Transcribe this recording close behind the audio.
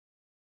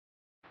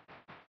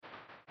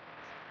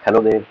Hello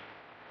there,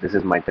 this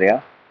is Maitreya.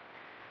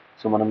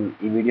 So మనం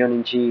ఈ video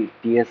నుంచి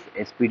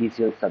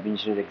TSSPDCL సబ్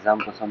ఇంజనీర్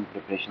ఎగ్జామ్ కోసం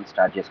ప్రిపరేషన్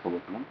స్టార్ట్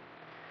చేసుకోబోతున్నాం.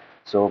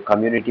 సో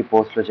కమ్యూనిటీ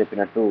పోస్ట్లో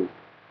చెప్పినట్టు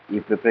ఈ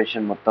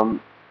ప్రిపరేషన్ మొత్తం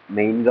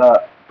మెయిన్గా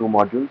 2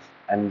 మాడ్యూల్స్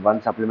అండ్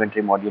 1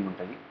 సప్లిమెంటరీ మాడ్యూల్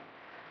ఉంటుంది.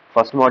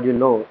 ఫస్ట్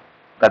మాడ్యూల్లో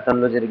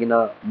గతంలో జరిగిన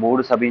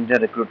 3 sub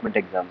engineer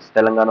recruitment exams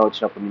Telangana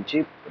వచ్చినప్పటి నుంచి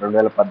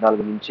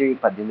 2014 నుంచి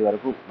 18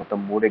 వరకు మొత్తం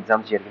 3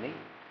 ఎగ్జామ్స్ జరిగినాయి.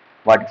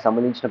 వాటికి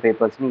సంబంధించిన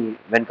పేపర్స్ని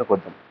వెనుక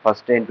కొద్దాం.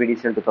 ఫస్ట్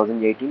NPDCL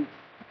 2018,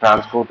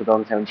 ట్రాన్స్కో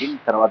 2017,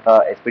 తర్వాత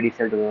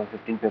SPDCL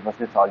 2015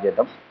 పేపర్స్ని సాల్వ్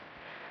చేద్దాం.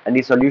 అండ్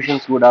ఈ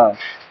సొల్యూషన్స్ కూడా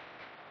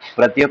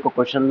ప్రతి ఒక్క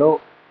క్వశ్చన్లో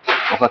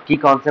ఒక కీ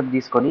కాన్సెప్ట్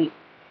తీసుకొని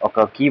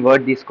ఒక కీ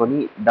వర్డ్ తీసుకొని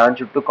దాని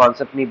చుట్టూ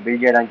కాన్సెప్ట్ని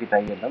బిల్డ్ చేయడానికి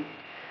ట్రై చేద్దాం.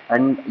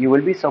 And you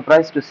will be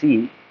surprise to see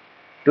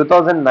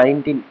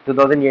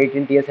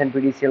 2018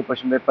 TSNPDCL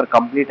question paper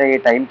complete అయ్యే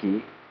టైంకి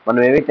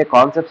మనం ఏవైతే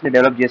కాన్సెప్ట్స్ని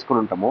డెవలప్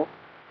చేసుకుని ఉంటామో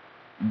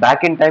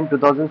బ్యాక్ ఇన్ టైమ్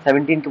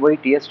 2017కి పోయి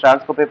TS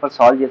ట్రాన్స్కో పేపర్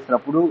సాల్వ్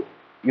చేసినప్పుడు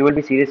you will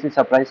be seriously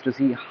surprised to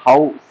see how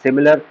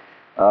similar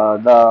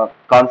the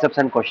concepts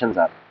and questions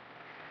are.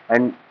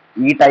 And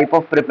ఈ type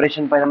of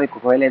preparation పైన మీకు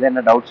ఒకవేళ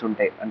ఏదైనా డౌట్స్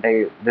ఉంటాయి అంటే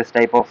దిస్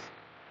టైప్ ఆఫ్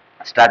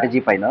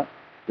స్ట్రాటజీ పైన,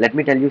 let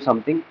me tell you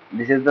something.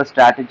 This is the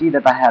strategy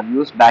that I have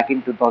used back in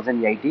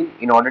 2018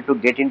 in order to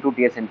get into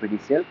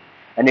TSNPDCL,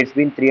 and it's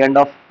been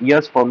 3.5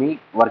 years for me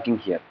working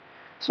here.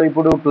 So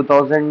ఇప్పుడు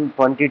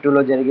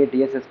 2022లో జరిగే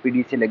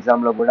TSSPDCL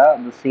ఎగ్జామ్లో కూడా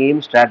the same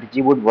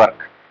strategy would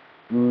work.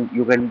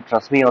 You can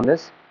trust me on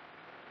this.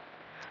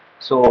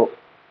 So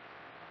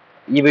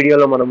ఈ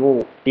వీడియోలో మనము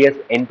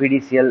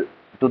TSNPDCL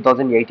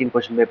 2018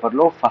 question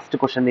పేపర్లో first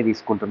క్వశ్చన్ని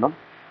తీసుకుంటున్నాం.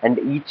 And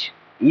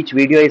each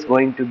video is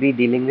going to be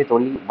dealing with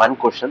only 1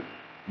 question.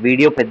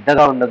 Video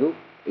పెద్దగా ఉండదు,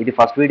 ఇది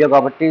ఫస్ట్ వీడియో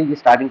కాబట్టి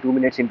starting 2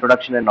 minutes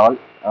introduction and all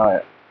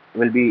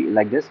will be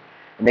like this.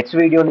 Next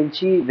video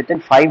నుంచి విత్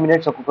ఇన్ 5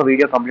 minutes ఒక్కొక్క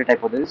video complete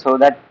అయిపోతుంది, so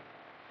that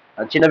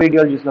చిన్న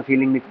వీడియోలు చూసిన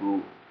ఫీలింగ్ మీకు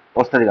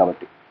వస్తుంది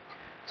కాబట్టి.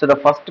 So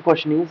the first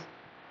question is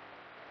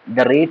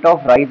the rate of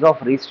rise of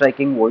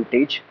restriking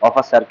voltage of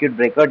a circuit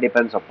breaker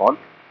depends upon,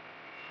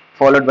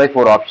 followed by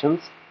 4 options,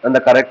 and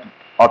the correct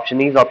option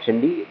is option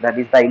D, that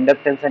is the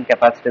inductance and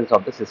capacitance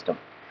of the system.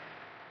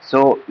 So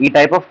ee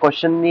type of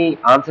question ni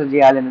answer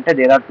cheyali ante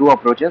there are 2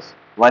 approaches.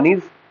 One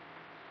is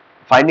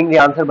finding the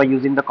answer by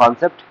using the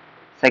concept,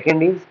 second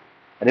is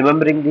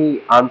remembering the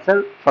answer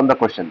from the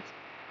questions.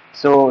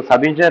 So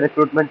sub engineer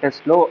recruitment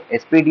test lo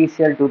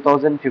SPDCL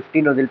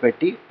 2015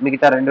 వదిలిపెట్టి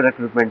మిగతా 2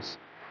 recruitments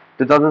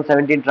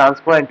 2017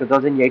 Transco and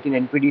 2018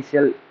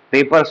 NPDCL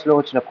పేపర్స్లో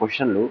వచ్చిన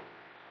క్వశ్చన్లు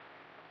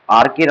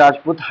RK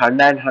Rajput,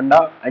 Honda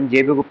and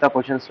JB Gupta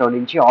క్వశ్చన్స్లో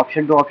నుంచి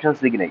option 2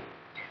 options దిగినాయి.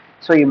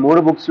 So ఈ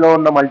 3 బుక్స్లో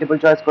ఉన్న multiple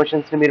choice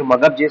క్వశ్చన్స్ని మీరు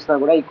మగప్ చేసినా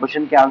కూడా ఈ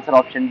క్వశ్చన్కి ఆన్సర్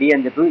ఆప్షన్ డి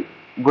అని చెప్పి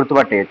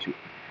గుర్తుపట్టేయచ్చు.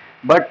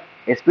 బట్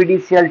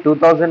SPDCL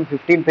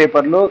 2015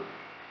 పేపర్లో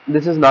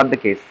this is not the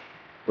case.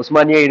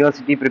 Osmania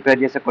university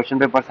prepare చేసే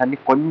క్వశ్చన్ పేపర్స్ అన్ని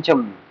కొంచెం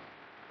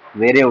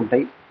వేరే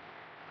ఉంటాయి.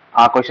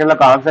 ఆ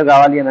క్వశ్చన్లకు ఆన్సర్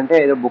కావాలి అని అంటే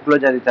ఏదో బుక్లో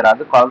చదివితే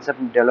రాదు,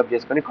 కాన్సెప్ట్ని డెవలప్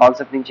చేసుకొని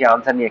కాన్సెప్ట్ నుంచి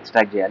ఆన్సర్ని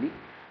ఎక్స్ట్రాక్ట్ చేయాలి.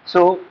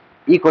 సో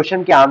ఈ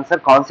క్వశ్చన్కి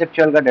ఆన్సర్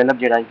కాన్సెప్చువల్గా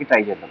డెవలప్ చేయడానికి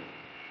ట్రై చేద్దాం.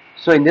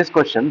 So in this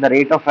question the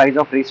rate of rise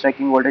of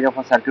రీస్ట్రైకింగ్ voltage of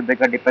a circuit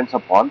breaker depends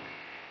upon,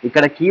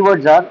 ఇక్కడ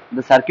keywords are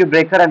the circuit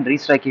breaker and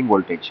రీస్ట్రైకింగ్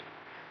voltage.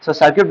 So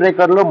circuit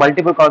బ్రేకర్లో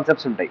multiple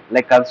concepts ఉంటాయి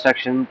like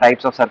construction,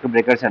 types of circuit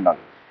breakers and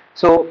all.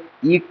 So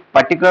ఈ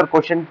particular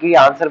క్వశ్చన్కి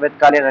answer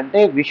వెతకాలి అని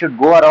అంటే we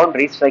should go around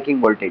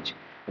రీస్ట్రైకింగ్ voltage.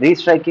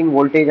 రీస్ట్రైకింగ్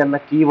voltage అన్న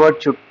keyword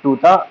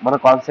చుట్టూతా మన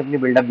కాన్సెప్ట్ని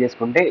బిల్డప్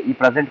చేసుకుంటే ఈ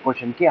ప్రజెంట్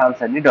క్వశ్చన్కి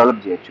ఆన్సర్ని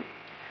డెవలప్ చేయొచ్చు.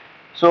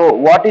 So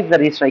what is the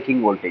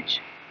రీస్ట్రైకింగ్ voltage?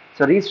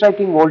 So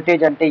రీస్ట్రైకింగ్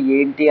voltage అంటే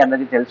ఏంటి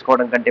అన్నది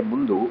తెలుసుకోవడం కంటే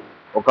ముందు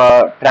ఒక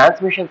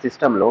ట్రాన్స్మిషన్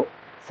సిస్టంలో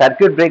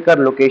సర్క్యూట్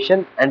బ్రేకర్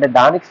లొకేషన్ అండ్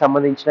దానికి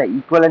సంబంధించిన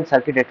ఈక్వలెంట్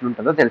సర్క్యూట్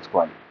ఎట్లుంటుందో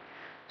తెలుసుకోవాలి.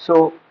 సో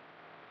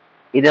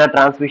ఇది నా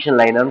ట్రాన్స్మిషన్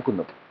లైన్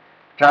అనుకుందాం.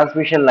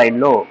 ట్రాన్స్మిషన్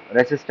లైన్లో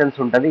రెసిస్టెన్స్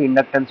ఉంటుంది,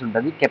 ఇండక్టెన్స్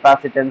ఉంటుంది,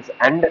 కెపాసిటెన్స్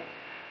అండ్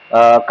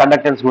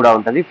కండక్టెన్స్ కూడా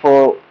ఉంటుంది.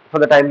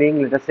 For the time being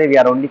let us say we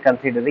are only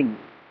considering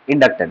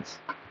inductance.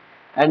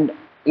 And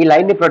ఈ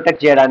లైన్ని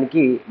ప్రొటెక్ట్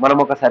చేయడానికి మనం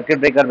ఒక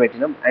సర్క్యూట్ బ్రేకర్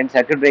పెట్టినాం and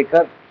circuit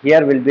breaker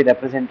here will be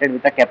represented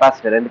with a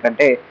capacitor.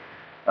 ఎందుకంటే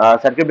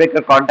సర్క్యూట్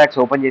బ్రేకర్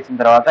కాంటాక్ట్స్ ఓపెన్ చేసిన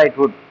తర్వాత it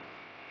would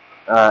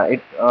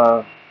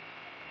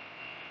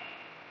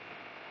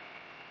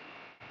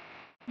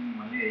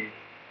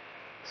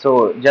so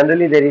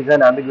generally there is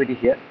an ambiguity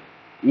here.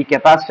 ఈ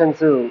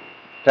కెపాసిటెన్స్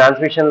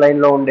ట్రాన్స్మిషన్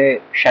లైన్లో ఉండే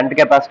షంట్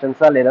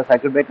కెపాసిటెన్సా లేదా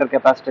సర్క్యూట్ బ్రేకర్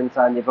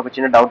కెపాసిటెన్సా అని చెప్పి ఒక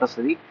చిన్న డౌట్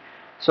వస్తుంది.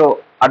 సో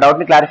ఆ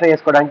డౌట్ని క్లారిఫై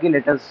చేసుకోవడానికి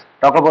let us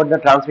talk about the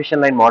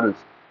transmission line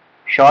models.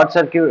 Short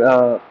circuit,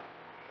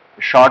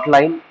 short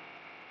line,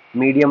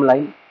 medium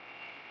line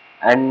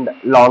and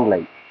long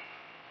line.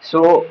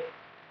 So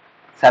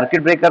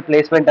circuit breaker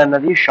placement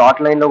అన్నది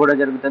షార్ట్ లైన్లో కూడా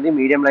జరుగుతుంది,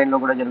 మీడియం లైన్లో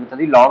కూడా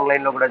జరుగుతుంది, లాంగ్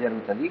లైన్లో కూడా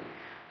జరుగుతుంది.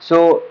 So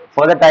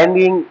for the time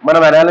being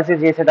మనం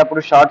అనాలిసిస్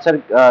చేసేటప్పుడు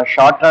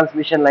షార్ట్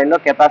ట్రాన్స్మిషన్ లైన్లో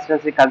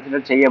కెపాసిటెన్స్ని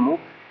కన్సిడర్ చేయము.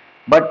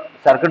 బట్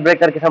సర్క్యూట్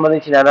బ్రేకర్కి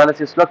సంబంధించిన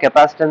అనాలిసిస్లో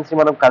కెపాసిటెన్స్ని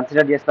మనం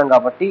కన్సిడర్ చేస్తాం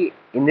కాబట్టి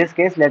in this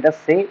case let us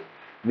say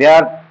we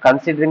are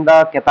considering the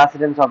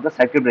capacitance of the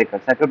circuit breaker.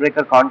 Circuit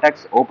breaker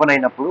contacts open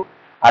అయినప్పుడు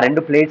ఆ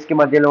రెండు ప్లేట్స్ కి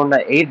మధ్యలో ఉన్న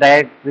ఎయిర్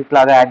డైఎలక్ట్రిక్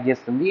లాగా యాక్ట్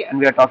చేస్తుంది, and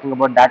we are talking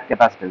about that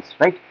capacitance,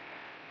 right?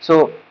 So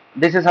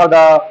this is how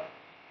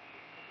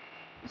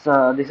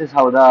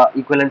the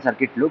equivalent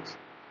circuit looks.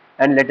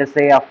 And let us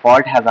say a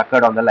fault has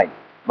occurred on the line.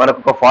 మనకు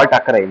ఒక ఫాల్ట్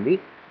అక్కర్ అయింది.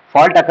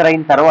 Fault అక్కర్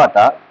అయిన తర్వాత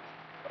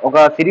ఒక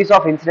series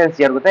of incidents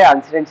జరుగుతాయి. ఆ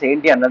incidents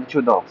ఏంటి అన్నది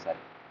చూద్దాం ఒకసారి.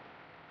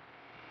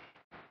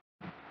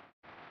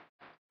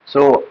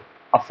 సో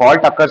ఆ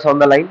fault occurs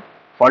on the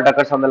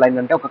line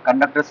అంటే ఒక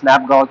కండక్టర్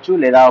స్నాప్ కావచ్చు,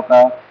 లేదా ఒక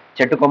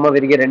చెట్టు కొమ్మ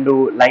విరిగి రెండు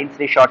లైన్స్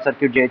ని షార్ట్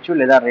సర్క్యూట్ చేయొచ్చు,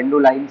 లేదా రెండు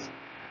లైన్స్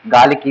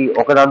గాలికి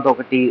ఒకదాంతో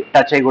ఒకటి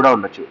టచ్ అయి కూడా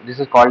ఉండొచ్చు.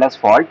 This is called as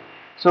fault.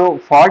 So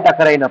fault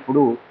అక్కర్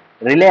అయినప్పుడు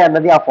రిలే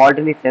అన్నది ఆ ఫాల్ట్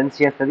ని సెన్స్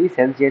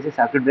చేసి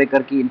సర్క్యూట్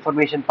బ్రేకర్ కి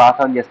ఇన్ఫర్మేషన్ పాస్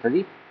ఆన్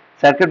చేస్తుంది.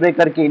 సర్క్యూట్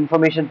బ్రేకర్ కి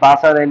ఇన్ఫర్మేషన్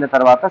పాస్ ఆన్ అయిన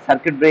తర్వాత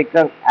సర్క్యూట్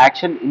బ్రేకర్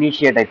యాక్షన్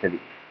ఇనిషియేట్ అవుతుంది.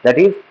 దట్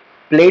ఈస్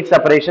ప్లేట్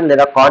సపరేషన్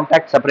లేదా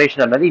కాంటాక్ట్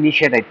సపరేషన్ అన్నది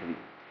ఇనిషియేట్ అవుతుంది.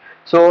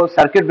 సో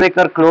సర్క్యూట్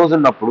బ్రేకర్ క్లోజ్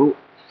ఉన్నప్పుడు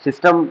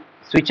సిస్టమ్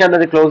స్విచ్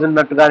అన్నది క్లోజ్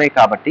ఉన్నట్టుగానే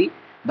కాబట్టి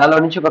దానిలో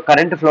నుంచి ఒక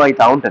కరెంట్ ఫ్లో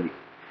అవుతూ ఉంటుంది.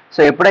 సో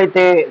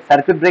ఎప్పుడైతే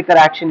సర్క్యూట్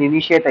బ్రేకర్ యాక్షన్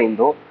ఇనిషియేట్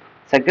అయిందో,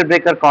 సర్క్యూట్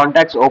బ్రేకర్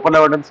కాంటాక్ట్స్ ఓపెన్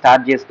అవ్వడం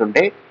స్టార్ట్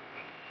చేస్తుంటే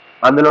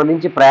అందులో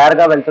నుంచి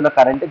ప్రయర్గా వెళ్తున్న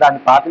కరెంట్ దాని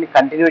పాత్ని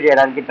కంటిన్యూ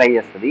చేయడానికి ట్రై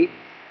చేస్తుంది.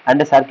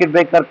 అండ్ సర్క్యూట్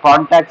బ్రేకర్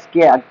కాంటాక్ట్స్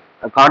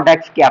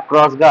కి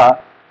అక్రాస్ గా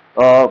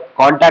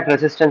కాంటాక్ట్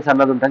రెసిస్టెన్స్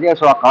అన్నది ఉంటుంది.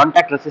 సో ఆ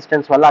కాంటాక్ట్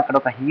రెసిస్టెన్స్ వల్ల అక్కడ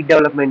ఒక హీట్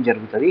డెవలప్మెంట్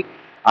జరుగుతుంది.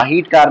 ఆ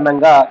హీట్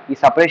కారణంగా ఈ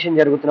సపరేషన్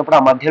జరుగుతున్నప్పుడు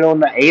ఆ మధ్యలో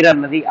ఉన్న ఎయిర్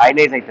అన్నది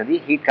అయనైజ్ అవుతుంది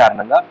హీట్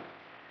కారణంగా.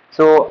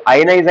 సో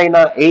అయనైజ్ అయిన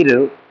ఎయిర్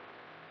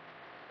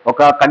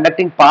ఒక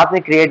కండక్టింగ్ పాత్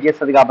ని క్రియేట్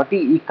చేస్తుంది కాబట్టి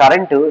ఈ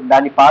కరెంట్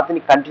దాని పాత్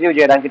ని కంటిన్యూ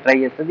చేయడానికి ట్రై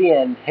చేస్తుంది.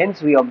 And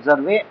hence we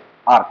observe A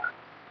arc.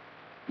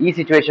 ఈ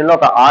సిచ్యువేషన్ లో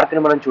ఒక ఆర్క్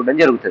ని మనం చూడడం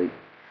జరుగుతుంది.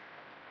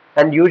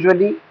 And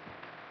usually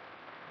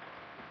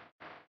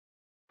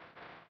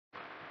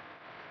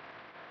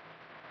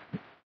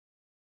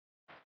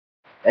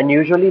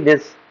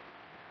this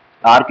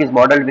arc is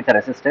modelled with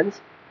resistance.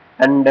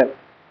 And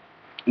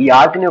ఈ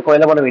ఆర్క్ ని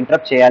ఒకవేళ మనం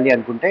ఇంటరప్ట్ చేయాలి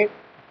అనుకుంటే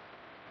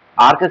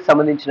ఆర్క్ కి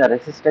సంబంధించిన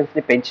రెసిస్టెన్స్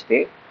ని పెంచితే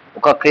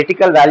ఒక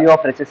క్రిటికల్ వాల్యూ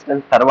ఆఫ్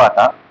రెసిస్టెన్స్ తర్వాత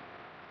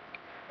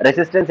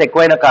రెసిస్టెన్స్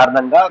ఎక్కువైన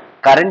కారణంగా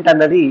కరెంట్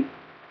అన్నది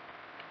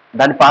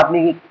దాని పాత్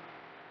ని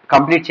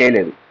కంప్లీట్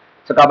చేయలేదు.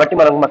 సో కాబట్టి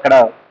మనం అక్కడ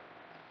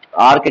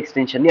ఆర్క్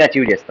ఎక్స్టెన్షన్ ని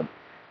అచీవ్ చేస్తాం.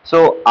 సో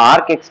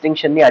ఆర్క్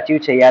ఎక్స్టెన్షన్ ని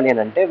అచీవ్ చేయాలి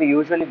అని అంటే వి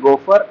usually go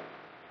for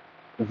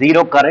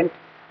zero current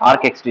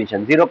arc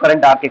extension. Zero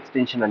current arc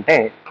extension అంటే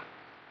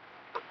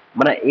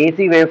మన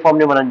ఏసీ వేవ్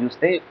ఫామ్ ని మనం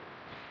చూస్తే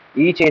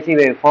each AC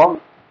wave form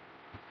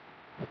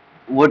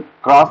would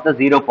cross the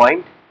zero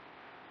point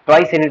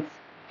twice in it's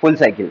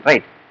full cycle,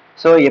 right?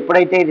 So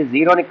ఎప్పుడైతే ఇది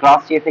జీరోని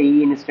క్రాస్ చేసే ఈ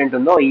instant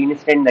ఉందో ఈ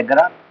ఇన్స్టెంట్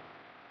దగ్గర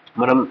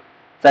మనం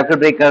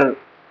సర్క్యూట్ బ్రేకర్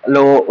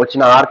లో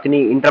వచ్చిన ఆర్క్ ని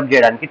ఇంటరప్ట్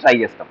చేయడానికి ట్రై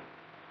చేస్తాం.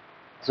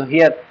 So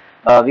here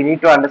we need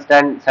to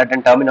understand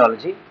certain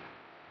terminology.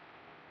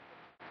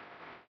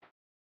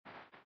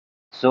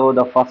 So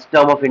the first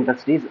term of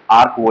interest is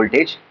arc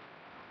voltage.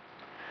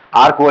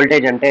 Arc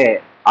voltage అంటే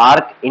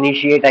ఆర్క్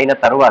ఇనిషియేట్ అయిన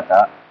తర్వాత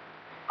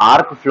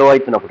ఆర్క్ ఫ్లో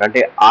అవుతున్నప్పుడు,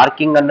 అంటే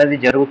ఆర్కింగ్ అన్నది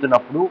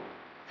జరుగుతున్నప్పుడు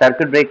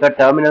సర్క్యూట్ బ్రేకర్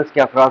టర్మినల్స్ కి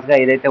అక్రాస్ గా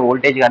ఏదైతే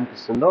వోల్టేజ్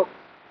కనిపిస్తుందో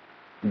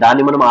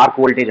దాన్ని మనం ఆర్క్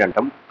వోల్టేజ్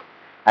అంటాం.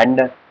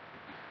 అండ్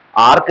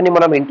ఆర్క్ ని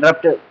మనం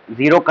ఇంటరప్ట్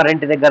జీరో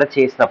కరెంట్ దగ్గర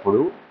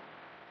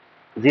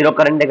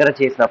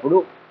చేసినప్పుడు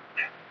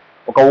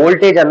ఒక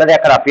వోల్టేజ్ అన్నది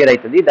అక్కడ అపియర్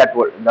అవుతుంది. That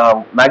the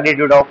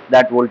magnitude of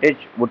that voltage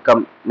would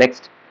come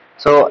next.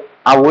 So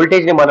ఆ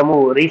వోల్టేజ్ ని మనము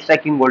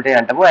రీస్ట్రైకింగ్ వోల్టేజ్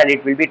అంటాము. And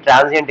it will be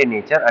transient in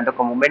nature. అంటే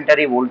ఒక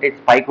మొమెంటరీ వోల్టేజ్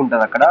స్పైక్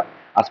ఉంటుంది అక్కడ.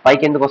 ఆ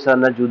స్పైక్ ఎందుకు వస్తుంది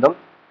అన్నది చూద్దాం.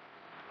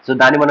 సో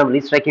దాన్ని మనం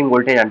రీస్ట్రైకింగ్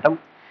వోల్టేజ్ అంటాం.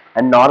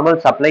 And normal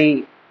supply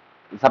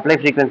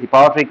frequency,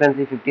 power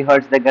frequency 50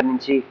 hertz దగ్గర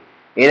నుంచి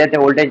ఏదైతే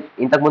వోల్టేజ్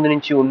ఇంతకుముందు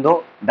నుంచి ఉందో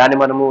దాన్ని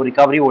మనము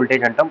రికవరీ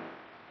వోల్టేజ్ అంటాం.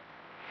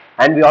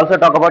 And we also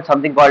talk about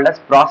something called us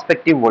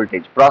prospective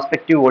voltage.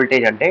 Prospective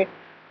voltage అంటే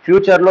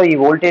ఫ్యూచర్ లో ఈ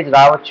వోల్టేజ్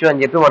రావచ్చు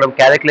అని చెప్పి మనం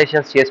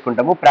క్యాలిక్యులేషన్స్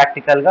చేసుకుంటాము.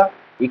 ప్రాక్టికల్ గా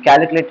ఈ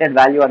క్యాలిక్యులేటెడ్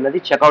వాల్యూ అన్నది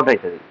చెక్అవుట్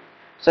అవుతుంది.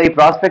 సో ఈ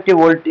ప్రాస్పెక్టివ్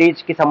వోల్టేజ్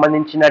కి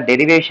సంబంధించిన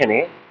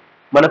డెరివేషనే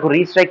మనకు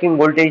రీస్ట్రైకింగ్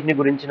వోల్టేజ్ ని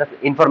గురించిన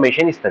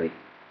ఇన్ఫర్మేషన్ ఇస్తుంది.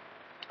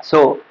 సో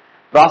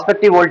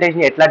ప్రాస్పెక్టివ్ వోల్టేజ్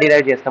ని ఎట్లా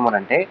derive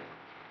చేస్తామనంటే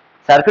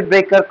circuit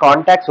breaker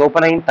contacts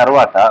open అయిన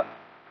తర్వాత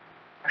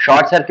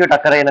షార్ట్ సర్క్యూట్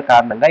అక్కర్ అయిన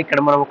కారణంగా ఇక్కడ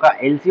మనం ఒక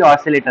ఎల్సీ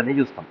ఆసిలేటర్ ని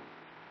చూస్తాం.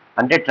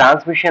 అంటే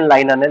ట్రాన్స్మిషన్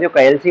లైన్ అనేది ఒక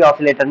ఎల్సీ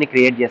ఆసిలేటర్ ని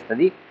క్రియేట్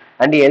చేస్తుంది.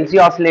 అండ్ ఈ ఎల్సీ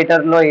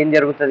ఆసిలేటర్ లో ఏం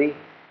జరుగుతుంది,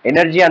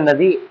 ఎనర్జీ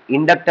అన్నది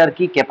ఇండక్టర్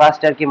కి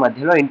కెపాసిటర్ కి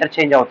మధ్యలో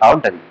ఇంటర్చేంజ్ అవుతా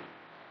ఉంటుంది.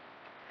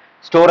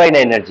 స్టోర్ అయిన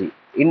ఎనర్జీ,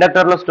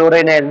 ఇండక్టర్ లో స్టోర్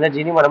అయిన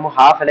ఎనర్జీని మనము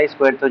హాఫ్ ఎల్ఐ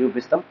స్క్వేర్ తో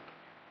చూపిస్తాం.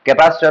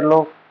 కెపాసిటర్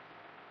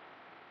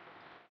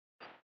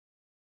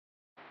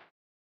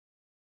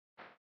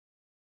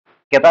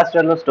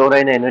లో స్టోర్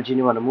అయిన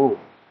ఎనర్జీని మనము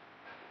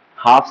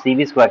హాఫ్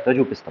సివి స్క్వేర్ తో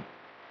చూపిస్తాం.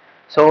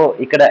 సో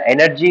ఇక్కడ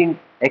ఎనర్జీ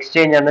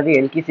ఎక్స్చేంజ్ అన్నది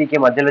ఎల్కి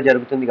మధ్యలో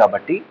జరుగుతుంది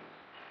కాబట్టి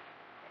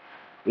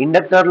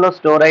ఇండక్టర్ లో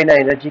స్టోర్ అయిన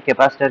ఎనర్జీ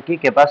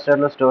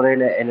కెపాసిటర్ లో స్టోర్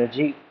అయిన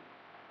ఎనర్జీ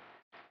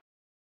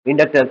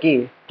ఇండక్టర్ కి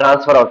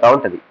ట్రాన్స్ఫర్ అవుతా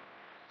ఉంటుంది.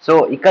 సో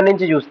ఇక్కడ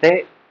నుంచి చూస్తే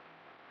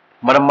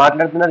మనం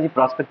మాట్లాడుతున్నది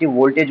ప్రాస్పెక్టివ్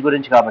వోల్టేజ్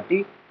గురించి కాబట్టి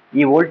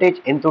ఈ వోల్టేజ్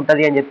ఎంత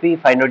ఉంటుంది అని చెప్పి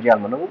ఫైండ్ అవుట్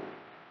చేయాలి మనం.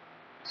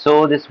 So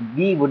this V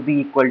would be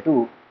equal to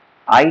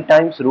I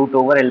times root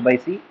over L by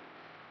C,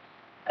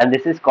 and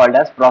this is called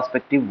as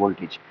prospective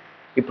voltage.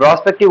 The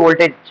prospective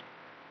voltage,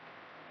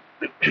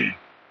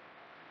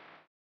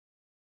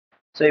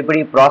 so ఇప్పుడు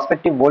ఈ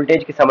ప్రాస్పెక్టివ్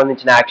వోల్టేజ్ కి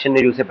సంబంధించిన యాక్షన్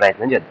ని చూసే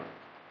ప్రయత్నం చేద్దాం.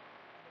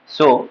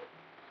 సో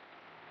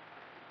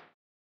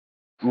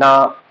నా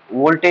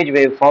వోల్టేజ్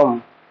వేవ్ ఫామ్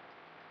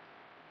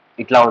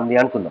ఇట్లా ఉంది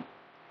అనుకుందాం,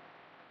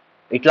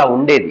 ఇట్లా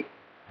ఉండేది,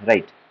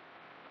 రైట్.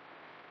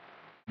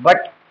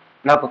 బట్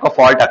నాకు ఒక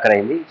ఫాల్ట్ అక్కర్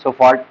అయింది. సో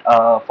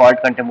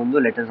ఫాల్ట్ కంటే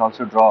ముందు let us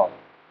also draw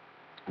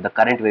the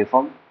current wave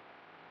form.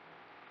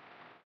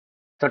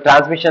 So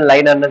transmission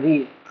line అన్నది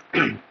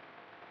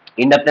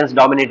ఇండక్టెన్స్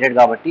డామినేటెడ్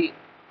కాబట్టి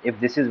if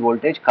this is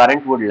voltage,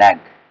 current would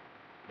lag,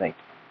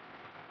 right.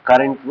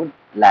 Current would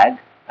lag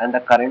and the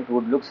current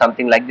would look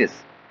something like this.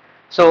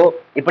 So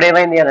ఇప్పుడు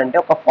ఏమైంది అని అంటే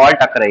ఒక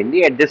fault అక్కర్ అయింది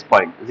at this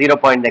point, 0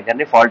 point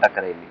దగ్గరనే fault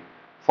అక్కర్ అయింది.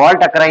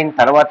 ఫాల్ట్ అక్కర్ అయిన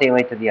తర్వాత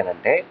ఏమవుతుంది అని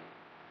అంటే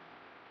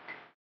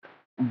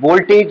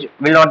voltage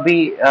will not be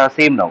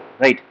same now,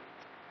 right.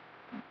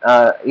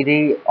 ఇది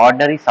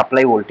ఆర్డినరీ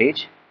సప్లై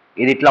వోల్టేజ్,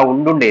 ఇది ఇట్లా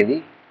ఉండుండేది,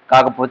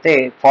 కాకపోతే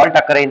ఫాల్ట్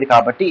అక్కర్ అయింది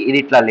కాబట్టి ఇది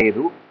ఇట్లా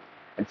లేదు.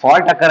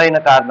 ఫాల్ట్ అక్కర్ అయిన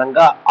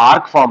కారణంగా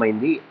ఆర్క్ ఫామ్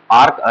అయింది.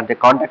 ఆర్క్ అంటే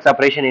కాంటాక్ట్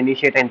సపరేషన్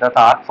ఇనిషియేట్ అయిన తర్వాత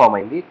ఆర్క్ ఫామ్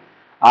అయింది.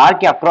 ఆర్క్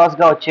కి అక్రాస్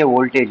గా వచ్చే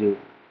voltage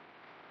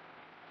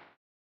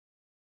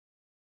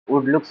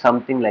would look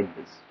something like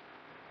this.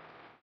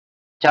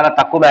 చాలా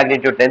తక్కువ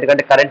మ్యాగ్నిట్యూడ్,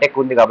 ఎందుకంటే కరెంట్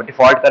ఎక్కువ ఉంది కాబట్టి,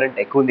 ఫాల్ట్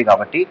కరెంట్ ఎక్కువ ఉంది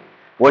కాబట్టి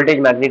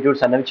వోల్టేజ్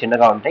మ్యాగ్నిట్యూడ్స్ అనేవి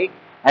చిన్నగా ఉంటాయి.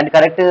 అండ్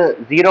కరెక్ట్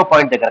 0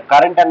 పాయింట్ దగ్గర,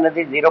 కరెంట్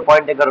అన్నది 0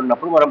 పాయింట్ దగ్గర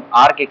ఉన్నప్పుడు మనం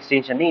ఆర్క్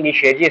ఎక్స్టెన్షన్ ని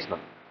ఇనిషియేట్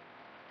చేసినాం.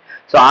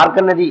 సో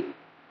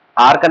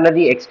ఆర్క్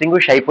అన్నది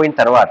ఎక్స్టింగ్విష్ అయిపోయిన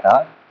తర్వాత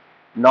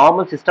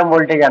నార్మల్ సిస్టమ్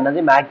వోల్టేజ్ అన్నది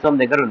మాక్సిమం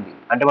దగ్గర ఉంది,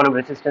 అంటే మనం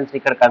రెసిస్టెన్స్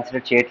ఇక్కడ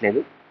కన్సిడర్ చేయట్లేదు.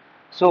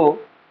 సో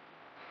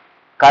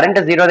కరెంట్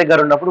 0 దగ్గర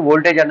ఉన్నప్పుడు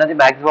వోల్టేజ్ అన్నది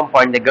మాక్సిమం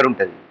పాయింట్ దగ్గర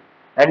ఉంటుంది.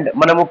 అండ్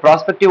మనము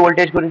ప్రాస్పెక్టివ్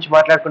వోల్టేజ్ గురించి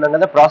మాట్లాడుకున్నాం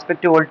కదా,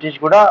 ప్రాస్పెక్టివ్ వోల్టేజ్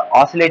కూడా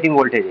ఆసిలేటింగ్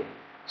వోల్టేజ్.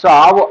 సో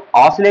ఆ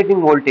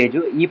ఆసిలేటింగ్ వోల్టేజ్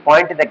ఈ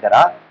పాయింట్ దగ్గర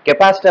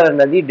కెపాసిటర్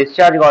అన్నది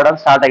డిశ్చార్జ్ కావడం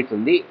స్టార్ట్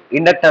అవుతుంది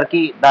ఇండక్టర్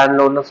కి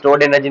దానిలో ఉన్న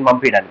స్టోర్డ్ ఎనర్జీని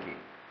పంపించడానికి.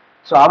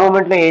 సో ఆ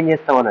మూమెంట్ లో ఏం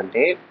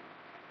చేస్తామనంటే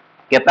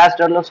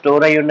కెపాసిటర్ లో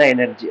స్టోర్ అయి ఉన్న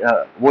energy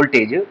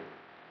voltage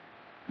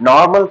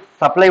normal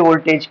supply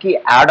voltage కి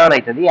యాడ్ ఆన్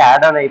అవుతుంది.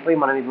 యాడ్ ఆన్ అయిపోయి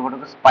మనం ఇప్పుడు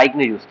ఒక స్పైక్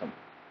ని చూస్తాం.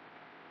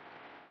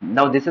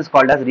 Now this is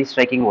called as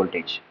రీస్ట్రైకింగ్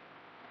voltage.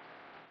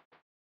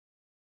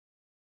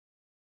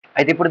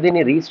 అయితే ఇప్పుడు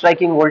దీన్ని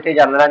రీస్ట్రైకింగ్ వోల్టేజ్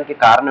అనడానికి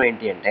కారణం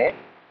ఏంటి అంటే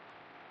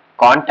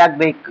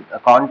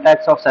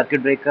contacts of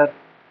circuit breaker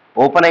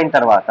open అయిన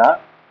తర్వాత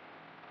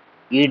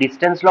ఈ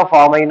డిస్టెన్స్ లో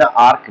ఫామ్ అయిన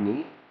ఆర్క్ ని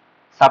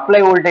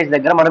సప్లై వోల్టేజ్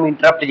దగ్గర మనం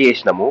ఇంటరప్ట్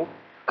చేసినాము.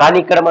 కానీ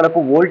ఇక్కడ మనకు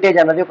వోల్టేజ్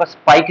అన్నది ఒక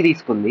స్పైక్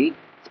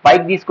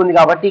తీసుకుంది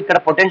కాబట్టి ఇక్కడ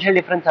పొటెన్షియల్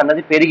డిఫరెన్స్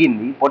అన్నది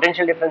పెరిగింది.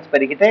 పొటెన్షియల్ డిఫరెన్స్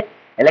పెరిగితే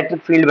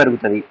ఎలక్ట్రిక్ ఫీల్డ్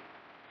పెరుగుతుంది.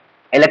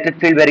 ఎలక్ట్రిక్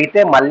ఫీల్డ్ పెరిగితే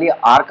మళ్ళీ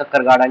ఆర్క్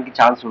అక్కర్ కావడానికి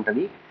ఛాన్స్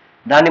ఉంటుంది.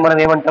 దాన్ని మనం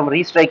ఏమంటాం,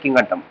 రీస్ట్రైకింగ్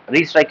అంటాం,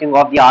 రీస్ట్రైకింగ్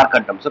ఆఫ్ ది ఆర్క్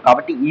అంటాం. సో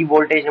కాబట్టి ఈ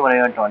వోల్టేజ్ ని మనం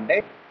ఏమంటాం అంటే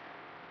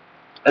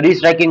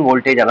రీస్ట్రైకింగ్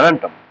వోల్టేజ్ అని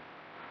అంటాం.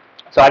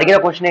 సో అడిగిన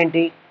క్వశ్చన్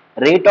ఏంటి,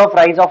 rate of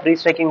rise of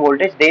రీస్ట్రైకింగ్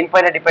voltage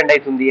దేనిపైన డిపెండ్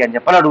అవుతుంది అని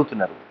చెప్పని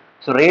అడుగుతున్నారు.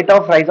 So rate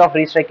of rise of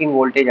రీస్ట్రైకింగ్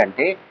voltage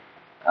అంటే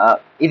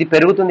ఇది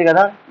పెరుగుతుంది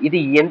కదా, ఇది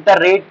ఎంత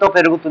రేట్ తో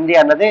పెరుగుతుంది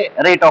అన్నదే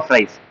రేట్ ఆఫ్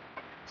రైజ్.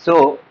 సో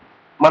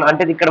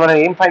అంటే ఇక్కడ మనం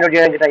ఏం ఫైండ్ అవుట్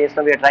చేయడానికి ట్రై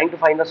చేస్తాం, we are trying to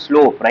find the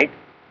slope, right.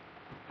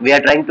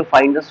 We are trying to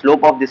find the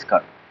slope of this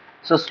curve.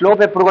 So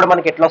slope ఎప్పుడు కూడా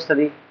మనకి ఎట్లా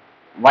వస్తుంది,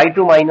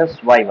 y2 minus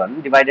y1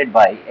 divided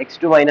by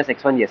x2 minus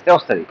x1 చేస్తే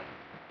వస్తుంది,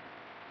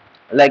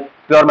 లైక్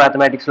ప్యూర్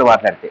మ్యాథమెటిక్స్ లో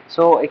మాట్లాడితే.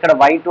 సో ఇక్కడ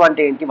y2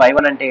 అంటే ఏంటి,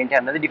 y1 అంటే ఏంటి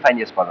అన్నది డిఫైన్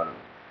చేసుకోవాలి మనం.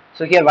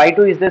 So here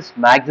y2 is this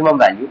maximum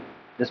value,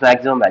 this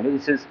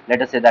is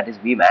let us say that is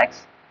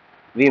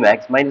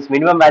vmax minus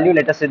minimum value,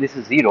 let us say this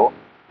is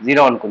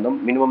 0 అనుకుందాం,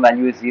 minimum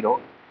value is 0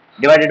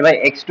 divided by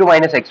x2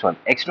 minus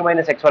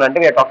x1 అంటే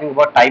we are talking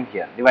about time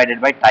here, divided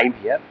by time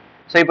here.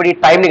 So ఇప్పుడు ఈ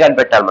time ని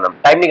కనిపెట్టాలి మనం.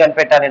 Time ని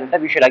కనిపెట్టాలి అంటే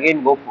we should again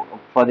go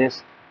for this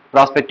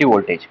prospective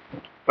voltage.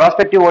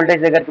 Prospective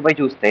voltage దగ్గరికి పోయి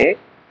చూస్తే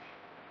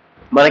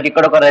మనకి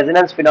ఇక్కడ ఒక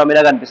రెజొనెన్స్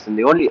ఫినామినా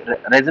కనిపిస్తుంది. ఓన్లీ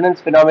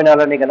రెజొనెన్స్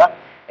ఫినామినాలోనే కదా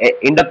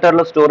ఇండక్టర్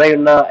లో స్టోర్ అయి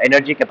ఉన్న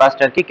ఎనర్జీ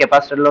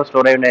కెపాసిటర్ లో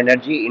స్టోర్ అయి ఉన్న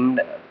ఎనర్జీ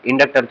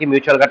ఇండక్టర్ కి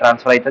మ్యూచువల్ గా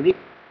ట్రాన్స్ఫర్ అవుతుంది.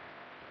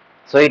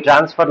 సో ఈ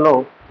ట్రాన్స్ఫర్ లో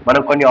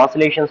మనం కొన్ని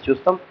ఆసిలేషన్స్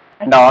చూస్తాం,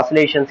 అండ్ ఆ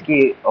ఆసిలేషన్స్ కి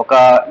ఒక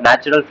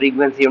న్యాచురల్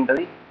ఫ్రీక్వెన్సీ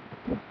ఉంటుంది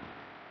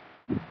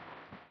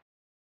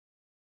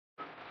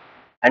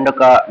అండ్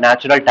ఒక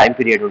న్యాచురల్ టైం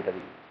పీరియడ్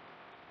ఉంటుంది.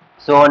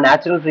 సో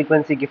న్యాచురల్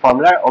ఫ్రీక్వెన్సీకి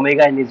formula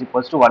omega n is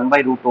equals to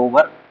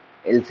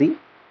 1/√LC,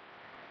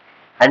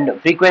 and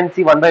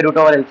frequency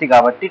 1/√LC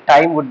కాబట్టి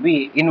time would be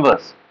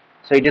inverse.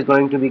 So it is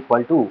going to be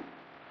equal to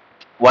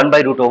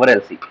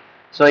 1/√LC.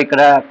 So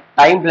ఇక్కడ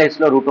time place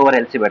లో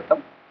 √LC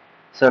పెడతాం.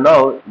 So now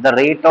the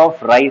rate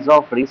of rise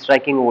of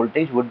రీస్ట్రైకింగ్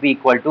voltage would be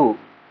equal to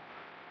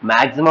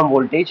maximum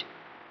voltage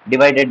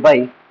divided by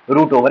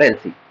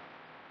 √LC.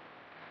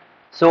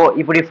 So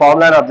ఇప్పుడు ఈ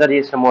ఫార్ములాను observe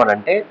చేసినాము అని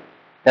అంటే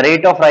the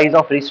rate of rise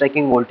of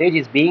రీస్ట్రైకింగ్ voltage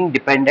is being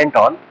dependent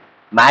on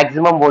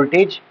maximum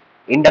voltage,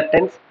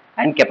 inductance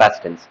and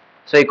capacitance.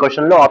 So ఈ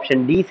question లో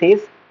option D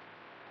says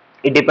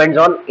it depends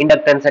on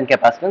inductance and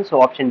capacitance.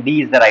 So option D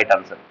is the right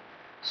answer.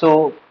 So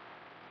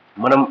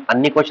మనం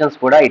అన్ని questions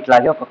కూడా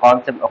ఇట్లాగే ఒక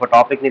concept, ఒక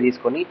టాపిక్ని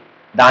తీసుకొని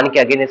దానికి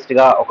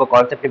అగేనెస్ట్గా ఒక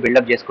కాన్సెప్ట్ని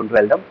బిల్డప్ చేసుకుంటూ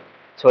వెళ్దాం.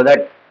 సో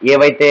దట్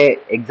ఏవైతే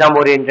exam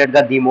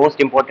ఓరియంటెడ్గా the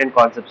most important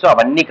concepts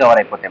అవన్నీ కవర్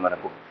అయిపోతాయి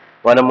మనకు.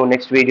 మనము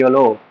నెక్స్ట్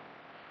వీడియోలో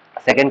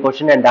సెకండ్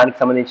క్వశ్చన్ అండ్ దానికి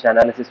సంబంధించిన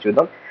అనాలిసిస్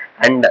చూద్దాం.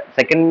 అండ్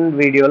సెకండ్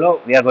వీడియోలో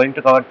we are going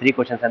to cover 3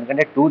 questions,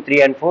 ఎందుకంటే 2, 3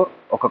 and 4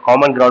 ఒక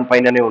కామన్ గ్రౌండ్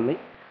పైననే ఉన్నాయి.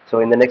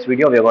 So in the next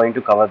video we're going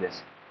to cover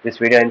this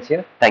video ends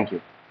here. Thank you.